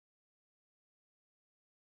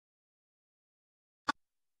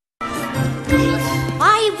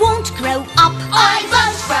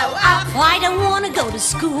I don't want to go to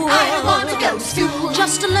school. I don't want to go to school.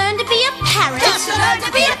 Just to learn to be a parrot. Just to learn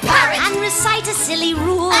to be a parrot. And recite a silly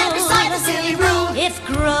rule. And recite a silly rule. If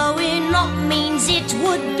growing up means it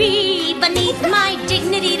would be beneath my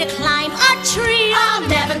dignity to climb a tree, I'll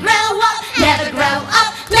never grow up, never grow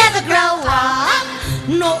up, never grow up.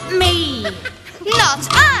 Not me. Not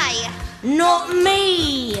I. Not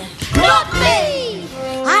me. Not me.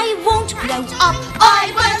 I won't grow up. I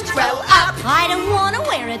won't grow up. I don't want to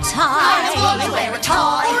wear a tie. I don't want to wear a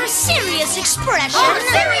tie. Or a serious expression. Or a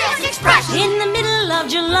serious expression. In the middle of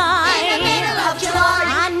July. In the middle of July.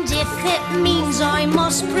 And if it means I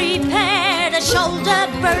must prepare to shoulder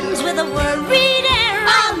burdens with a worried air,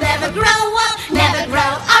 I'll never grow up, never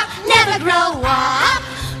grow up, never grow up.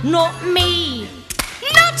 Not me.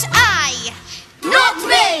 Not I. Not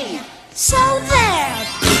me. So there.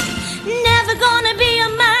 Never gonna be a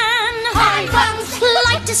man. I won't.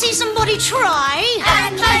 Like to see somebody try.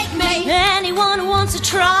 And make me. Anyone who wants to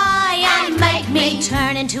try And make me.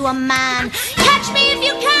 turn into a man. Catch me if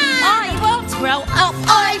you can. I won't grow up.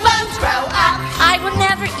 I won't grow up. I will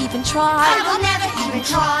never even try. I will never even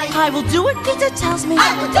try. I will do what Peter tells me.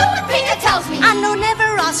 I will do what Peter tells me. And I'll never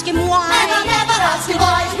ask him why. And I'll never ask you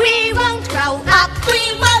why. We won't grow up. We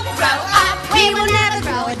won't grow up. We will never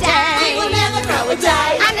grow a day. We will never grow a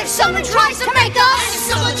day. And if someone tries to make And us, if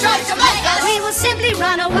someone tries to make us, we will simply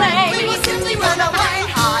run away. we will simply run away.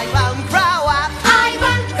 I won't grow up. I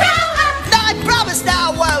won't grow up. I promise that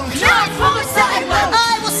I won't. I promise that I won't.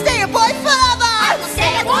 I will stay a boy forever. I will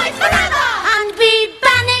stay a boy forever. And be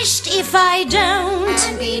banished if I don't.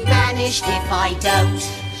 And be banished if I don't.